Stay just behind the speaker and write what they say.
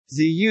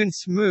Zhiyun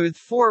Smooth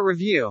 4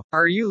 Review.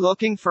 Are you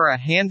looking for a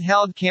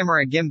handheld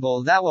camera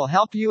gimbal that will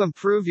help you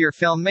improve your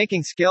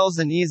filmmaking skills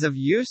and ease of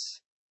use?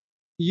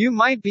 You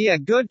might be a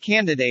good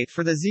candidate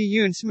for the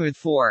Zhiyun Smooth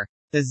 4.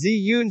 The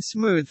Zhiyun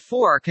Smooth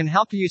 4 can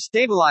help you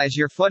stabilize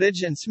your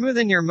footage and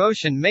smoothen your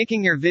motion,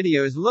 making your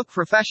videos look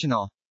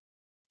professional.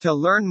 To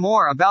learn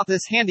more about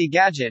this handy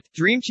gadget,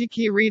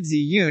 Dreamcheeky read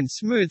Zhiyun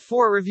Smooth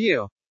 4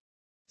 Review.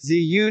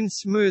 Zhiyun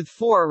Smooth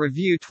 4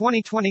 Review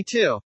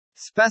 2022.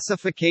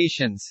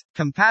 Specifications.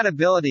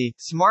 Compatibility,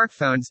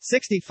 smartphones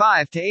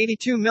 65 to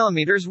 82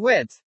 mm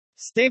width.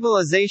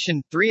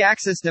 Stabilization,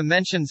 3-axis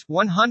dimensions,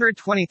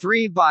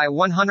 123 by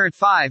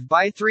 105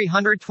 by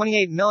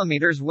 328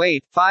 mm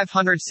weight,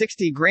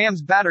 560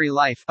 grams battery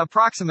life,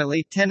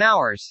 approximately 10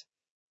 hours.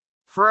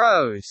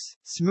 Pros.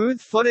 Smooth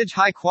footage,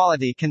 high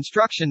quality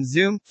construction,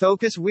 zoom,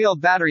 focus, wheel,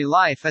 battery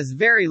life is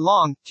very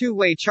long,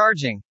 two-way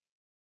charging.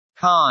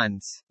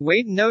 Cons.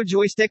 Weight, no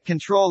joystick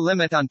control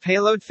limit on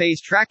payload,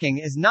 phase tracking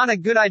is not a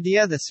good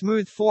idea. The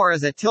Smooth 4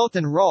 is a tilt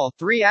and roll,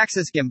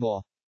 3-axis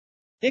gimbal.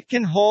 It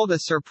can hold a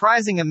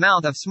surprising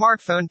amount of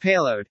smartphone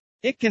payload.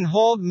 It can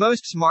hold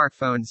most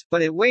smartphones,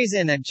 but it weighs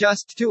in at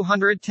just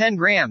 210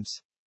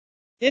 grams.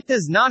 It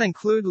does not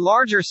include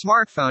larger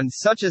smartphones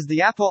such as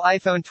the Apple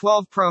iPhone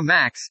 12 Pro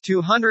Max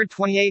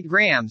 228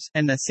 grams,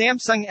 and the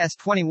Samsung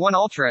S21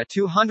 Ultra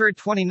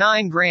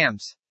 229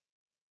 grams.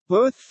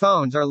 Both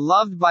phones are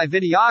loved by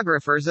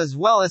videographers as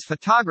well as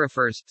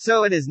photographers,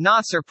 so it is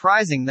not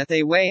surprising that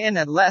they weigh in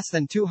at less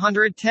than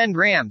 210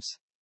 grams.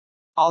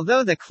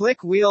 Although the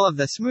click wheel of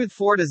the Smooth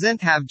 4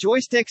 doesn't have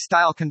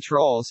joystick-style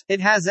controls,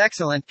 it has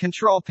excellent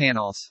control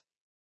panels.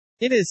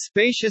 It is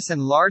spacious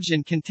and large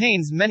and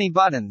contains many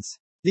buttons.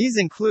 These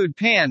include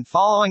pan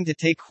following to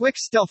take quick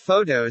still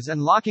photos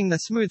and locking the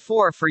Smooth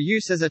 4 for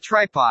use as a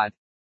tripod.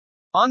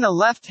 On the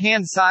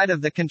left-hand side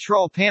of the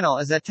control panel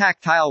is a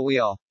tactile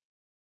wheel.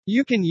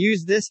 You can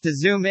use this to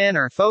zoom in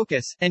or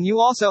focus, and you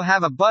also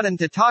have a button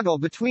to toggle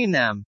between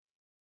them.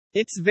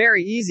 It's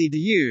very easy to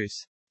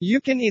use. You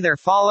can either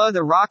follow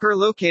the rocker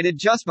located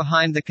just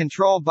behind the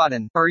control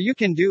button, or you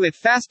can do it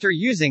faster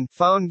using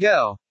Phone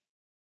Go.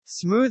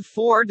 Smooth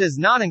 4 does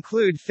not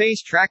include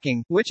face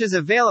tracking, which is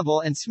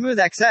available in Smooth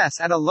XS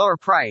at a lower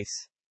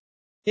price.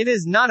 It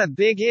is not a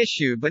big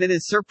issue, but it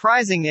is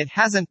surprising it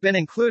hasn't been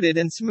included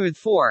in Smooth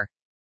 4.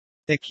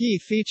 The key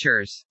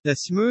features. The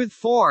Smooth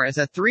 4 is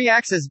a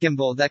 3-axis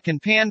gimbal that can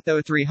pan,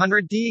 though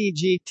 300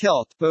 DEG,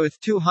 tilt, both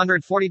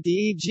 240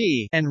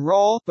 DEG, and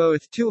roll,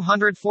 both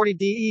 240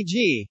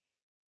 DEG.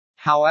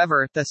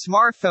 However, the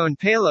smartphone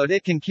payload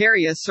it can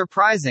carry is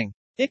surprising.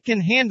 It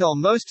can handle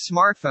most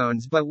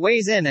smartphones but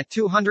weighs in at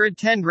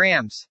 210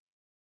 grams.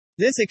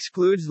 This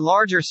excludes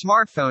larger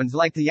smartphones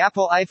like the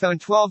Apple iPhone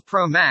 12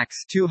 Pro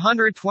Max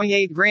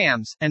 228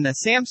 grams, and the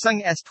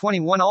Samsung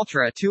S21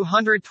 Ultra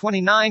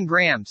 229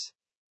 grams.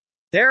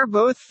 They're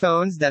both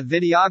phones that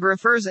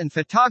videographers and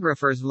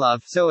photographers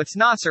love, so it's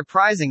not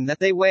surprising that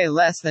they weigh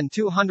less than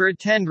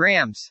 210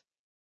 grams.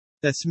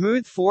 The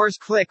Smooth 4's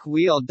click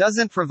wheel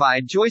doesn't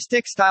provide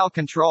joystick-style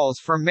controls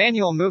for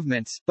manual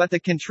movements, but the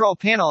control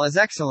panel is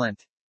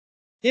excellent.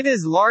 It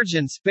is large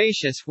and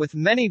spacious with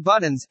many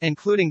buttons,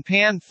 including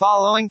pan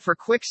following for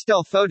quick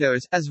still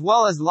photos, as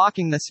well as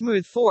locking the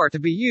Smooth 4 to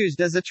be used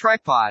as a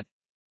tripod.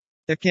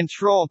 The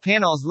control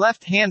panel's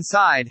left-hand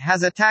side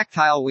has a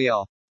tactile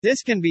wheel.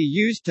 This can be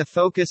used to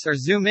focus or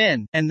zoom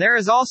in, and there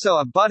is also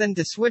a button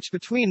to switch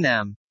between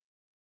them.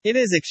 It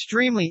is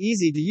extremely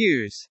easy to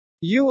use.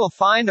 You will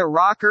find a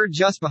rocker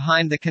just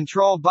behind the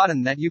control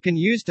button that you can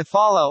use to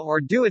follow or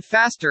do it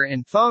faster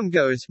in Phone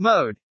Go's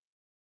mode.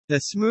 The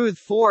Smooth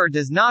 4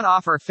 does not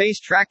offer face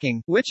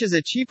tracking, which is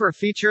a cheaper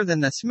feature than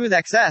the Smooth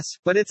XS,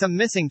 but it's a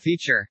missing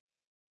feature.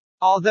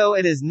 Although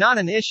it is not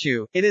an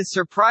issue, it is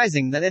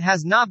surprising that it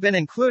has not been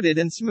included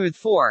in Smooth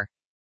 4.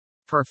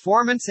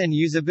 Performance and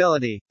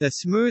usability. The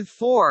Smooth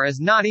 4 is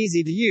not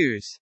easy to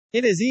use.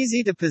 It is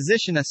easy to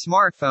position a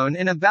smartphone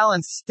in a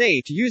balanced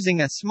state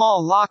using a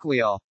small lock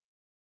wheel.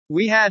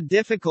 We had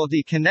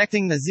difficulty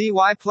connecting the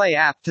ZY Play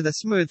app to the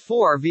Smooth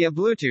 4 via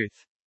Bluetooth.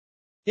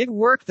 It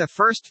worked the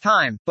first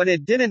time, but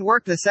it didn't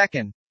work the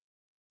second.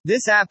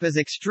 This app is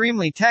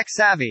extremely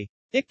tech-savvy.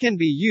 It can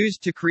be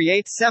used to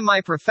create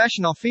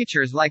semi-professional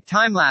features like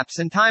time-lapse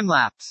and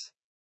time-lapse.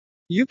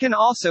 You can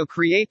also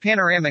create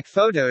panoramic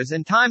photos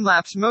and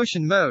time-lapse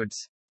motion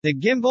modes. The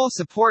gimbal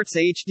supports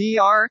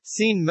HDR,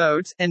 scene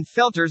modes, and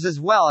filters as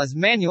well as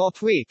manual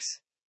tweaks.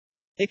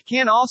 It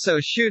can also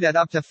shoot at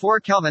up to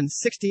 4K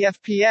 60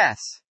 FPS.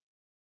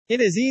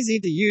 It is easy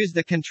to use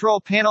the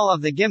control panel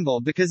of the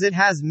gimbal because it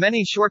has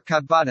many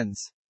shortcut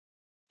buttons.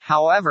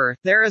 However,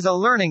 there is a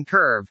learning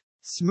curve.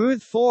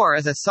 Smooth 4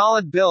 is a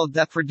solid build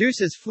that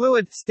produces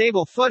fluid,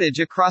 stable footage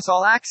across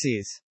all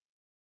axes.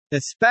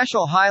 The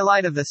special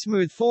highlight of the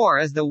Smooth 4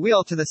 is the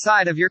wheel to the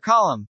side of your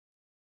column.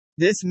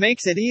 This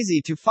makes it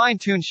easy to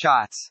fine-tune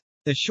shots.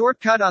 The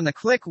shortcut on the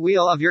click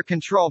wheel of your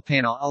control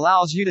panel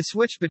allows you to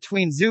switch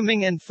between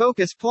zooming and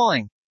focus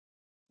pulling.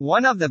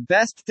 One of the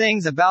best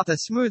things about the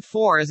Smooth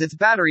 4 is its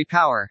battery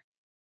power.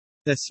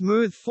 The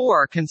Smooth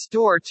 4 can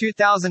store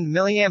 2000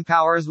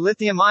 mAh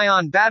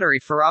lithium-ion battery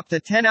for up to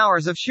 10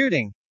 hours of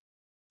shooting.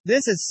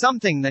 This is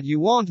something that you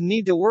won't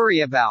need to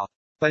worry about.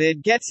 But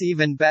it gets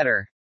even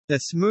better. The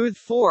Smooth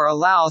 4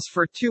 allows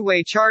for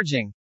two-way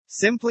charging.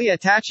 Simply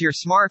attach your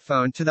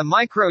smartphone to the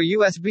micro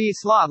USB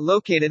slot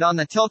located on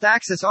the tilt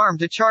axis arm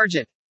to charge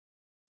it.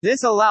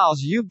 This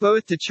allows you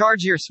both to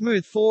charge your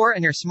Smooth 4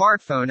 and your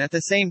smartphone at the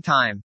same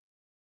time.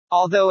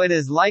 Although it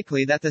is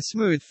likely that the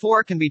Smooth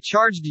 4 can be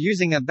charged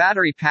using a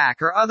battery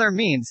pack or other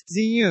means,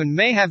 Zhiyun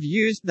may have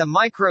used the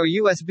micro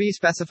USB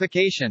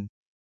specification.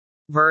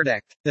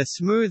 Verdict: the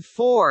Smooth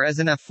 4 is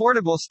an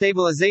affordable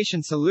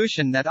stabilization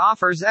solution that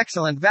offers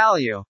excellent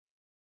value.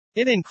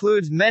 It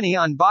includes many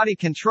on-body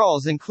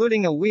controls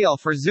including a wheel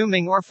for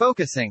zooming or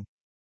focusing.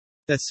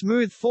 The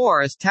Smooth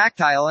 4 is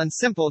tactile and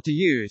simple to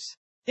use.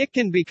 It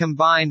can be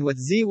combined with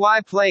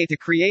ZY Play to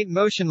create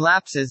motion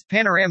lapses,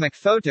 panoramic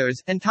photos,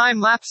 and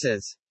time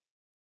lapses.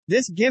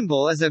 This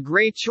gimbal is a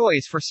great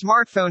choice for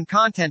smartphone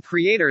content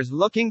creators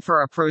looking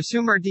for a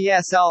prosumer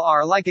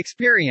DSLR-like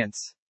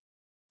experience.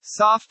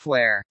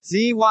 Software: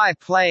 ZY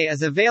Play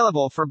is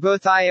available for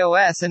both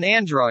iOS and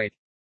Android.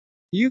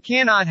 You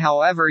cannot,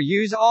 however,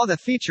 use all the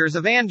features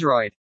of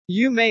Android.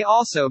 You may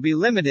also be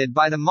limited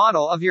by the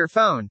model of your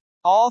phone.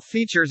 All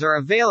features are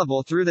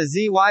available through the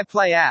ZY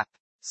Play app.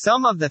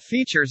 Some of the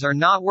features are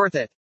not worth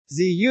it.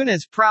 Zhiyun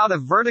is proud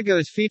of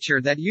Vertigo's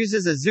feature that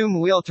uses a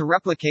zoom wheel to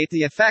replicate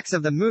the effects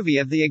of the movie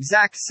of the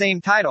exact same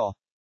title.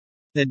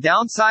 The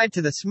downside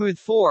to the Smooth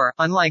 4,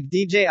 unlike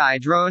DJI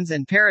drones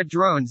and Parrot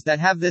drones that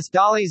have this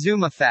dolly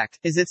zoom effect,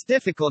 is its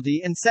difficulty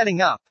in setting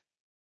up.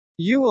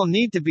 You will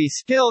need to be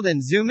skilled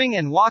in zooming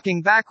and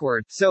walking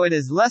backward, so it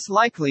is less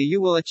likely you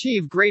will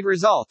achieve great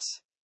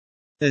results.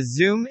 The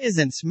zoom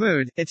isn't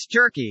smooth, it's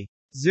jerky.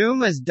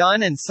 Zoom is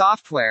done in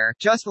software,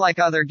 just like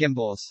other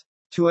gimbals.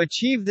 To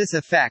achieve this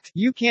effect,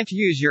 you can't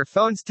use your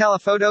phone's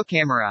telephoto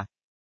camera.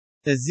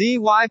 The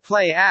ZY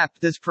Play app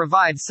does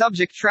provide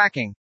subject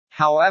tracking.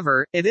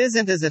 However, it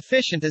isn't as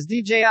efficient as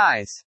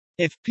DJI's.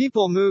 If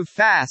people move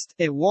fast,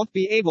 it won't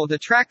be able to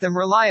track them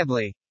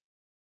reliably.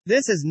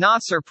 This is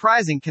not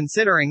surprising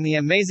considering the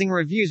amazing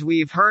reviews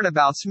we've heard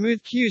about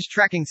Smooth Q's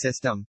tracking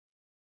system.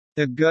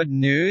 The good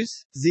news?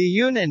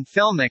 Zhiyun and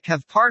Filmic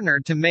have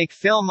partnered to make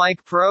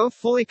Filmic Pro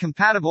fully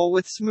compatible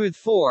with Smooth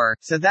 4,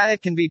 so that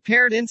it can be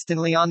paired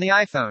instantly on the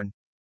iPhone.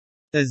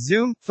 The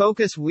zoom,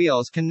 focus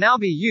wheels can now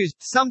be used,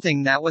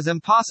 something that was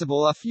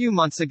impossible a few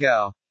months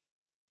ago.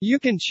 You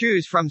can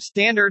choose from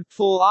standard,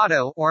 full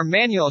auto, or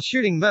manual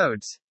shooting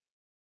modes.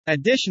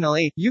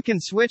 Additionally, you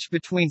can switch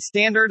between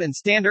standard and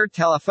standard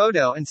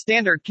telephoto and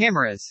standard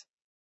cameras.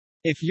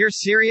 If you're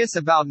serious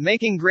about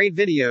making great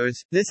videos,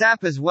 this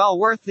app is well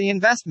worth the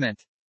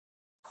investment.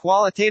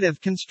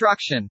 Qualitative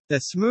construction. The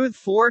Smooth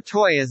 4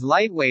 toy is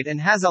lightweight and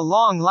has a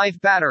long life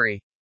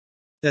battery.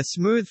 The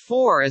Smooth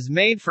 4 is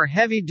made for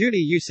heavy-duty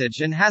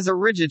usage and has a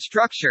rigid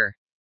structure.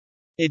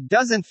 It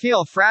doesn't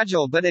feel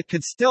fragile, but it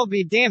could still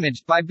be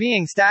damaged by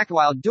being stacked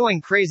while doing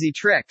crazy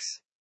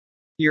tricks.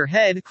 Your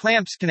head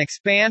clamps can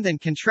expand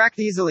and contract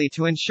easily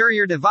to ensure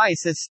your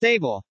device is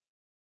stable.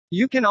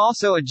 You can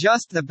also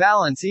adjust the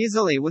balance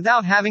easily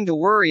without having to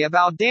worry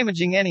about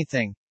damaging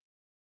anything.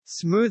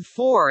 Smooth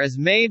 4 is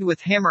made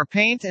with hammer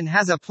paint and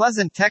has a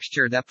pleasant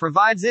texture that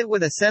provides it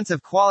with a sense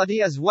of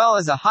quality as well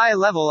as a high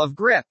level of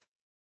grip.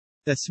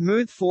 The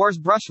Smooth 4's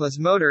brushless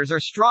motors are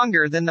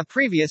stronger than the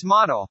previous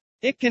model.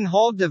 It can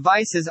hold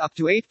devices up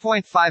to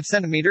 8.5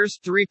 centimeters,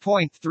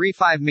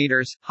 3.35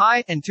 meters,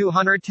 high, and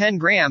 210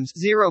 grams,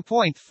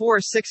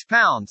 0.46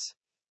 pounds.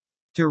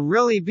 To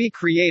really be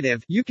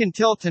creative, you can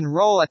tilt and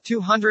roll at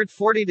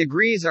 240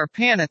 degrees or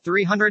pan at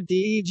 300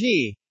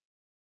 deg.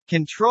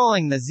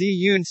 Controlling the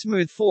Zhiyun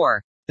Smooth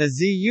 4. The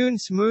Zhiyun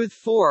Smooth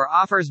 4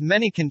 offers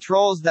many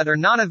controls that are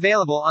not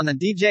available on the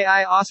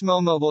DJI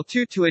Osmo Mobile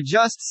 2 to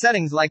adjust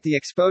settings like the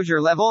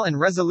exposure level and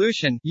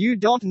resolution. You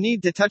don't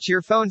need to touch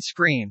your phone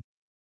screen.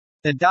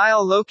 The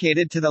dial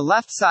located to the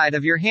left side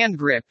of your hand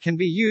grip can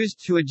be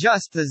used to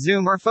adjust the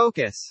zoom or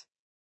focus.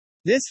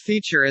 This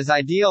feature is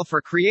ideal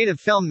for creative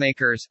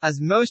filmmakers, as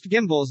most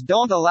gimbals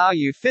don't allow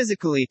you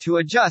physically to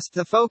adjust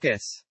the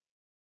focus.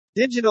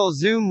 Digital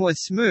zoom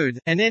was smooth,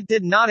 and it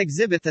did not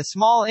exhibit the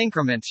small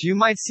increments you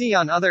might see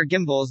on other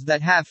gimbals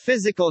that have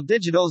physical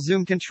digital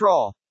zoom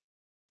control.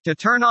 To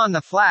turn on the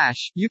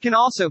flash, you can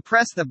also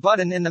press the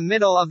button in the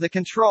middle of the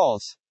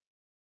controls.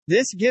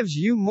 This gives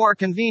you more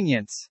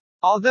convenience.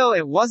 Although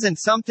it wasn't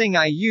something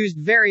I used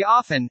very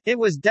often, it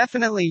was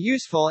definitely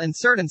useful in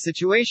certain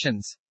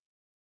situations.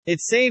 It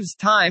saves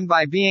time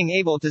by being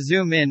able to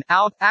zoom in,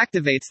 out,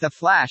 activates the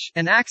flash,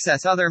 and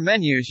access other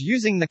menus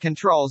using the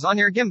controls on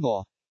your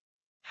gimbal.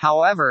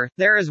 However,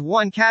 there is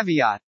one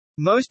caveat.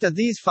 Most of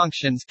these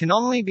functions can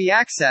only be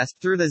accessed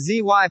through the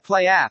ZY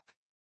Play app.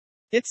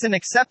 It's an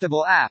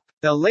acceptable app.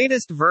 The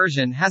latest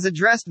version has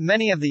addressed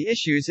many of the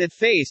issues it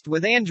faced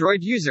with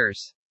Android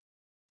users.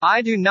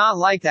 I do not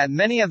like that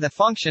many of the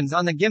functions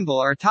on the gimbal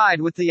are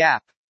tied with the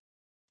app.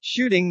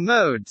 Shooting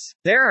modes.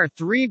 There are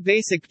 3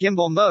 basic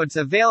gimbal modes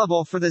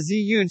available for the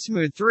Zhiyun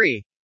Smooth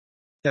 3.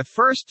 The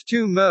first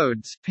two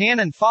modes, pan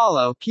and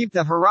follow, keep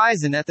the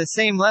horizon at the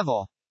same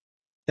level.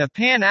 The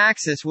pan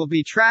axis will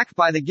be tracked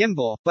by the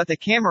gimbal, but the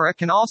camera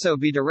can also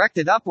be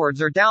directed upwards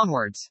or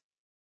downwards.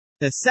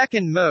 The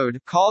second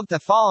mode, called the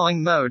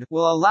following mode,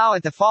 will allow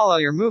it to follow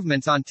your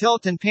movements on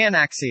tilt and pan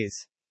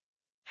axes.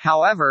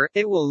 However,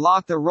 it will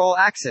lock the roll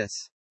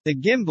axis. The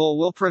gimbal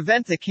will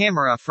prevent the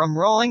camera from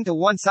rolling to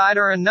one side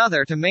or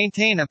another to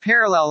maintain a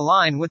parallel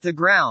line with the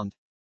ground.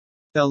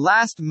 The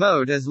last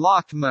mode is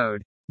locked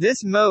mode.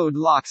 This mode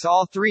locks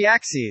all three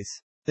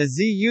axes. The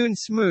Zhiyun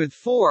Smooth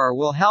 4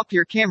 will help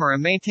your camera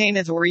maintain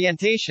its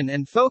orientation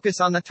and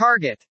focus on the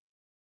target.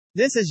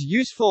 This is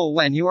useful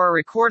when you are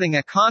recording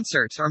a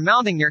concert or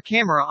mounting your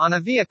camera on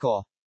a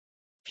vehicle.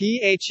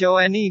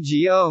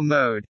 PHONEGO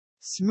mode.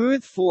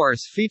 Smooth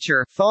 4's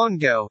feature, Phone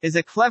Go, is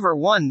a clever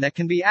one that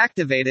can be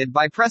activated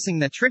by pressing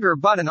the trigger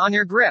button on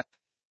your grip.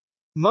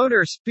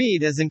 Motor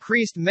speed is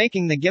increased,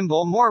 making the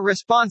gimbal more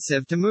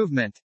responsive to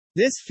movement.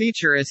 This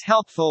feature is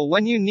helpful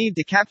when you need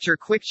to capture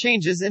quick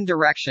changes in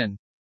direction.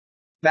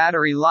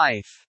 Battery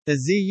life. The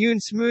Zhiyun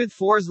Smooth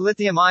 4's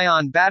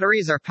lithium-ion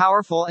batteries are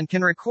powerful and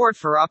can record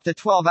for up to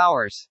 12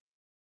 hours.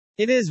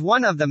 It is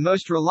one of the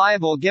most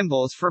reliable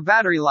gimbals for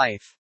battery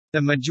life.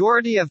 The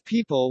majority of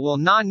people will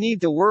not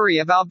need to worry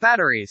about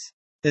batteries.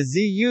 The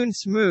Zhiyun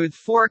Smooth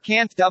 4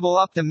 can't double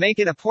up to make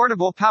it a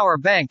portable power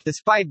bank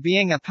despite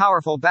being a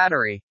powerful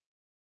battery.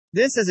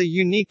 This is a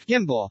unique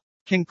gimbal.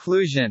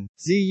 Conclusion.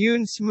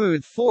 Zhiyun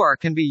Smooth 4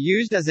 can be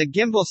used as a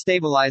gimbal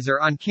stabilizer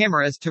on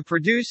cameras to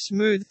produce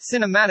smooth,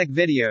 cinematic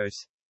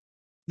videos.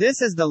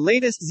 This is the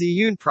latest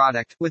Zhiyun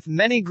product, with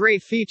many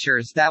great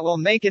features that will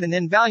make it an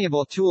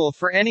invaluable tool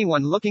for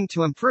anyone looking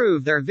to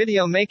improve their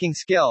video making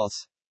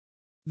skills.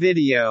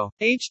 Video.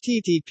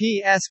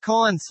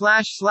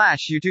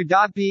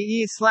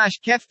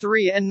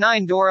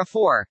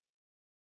 https://youtube.be/kef3n9dora4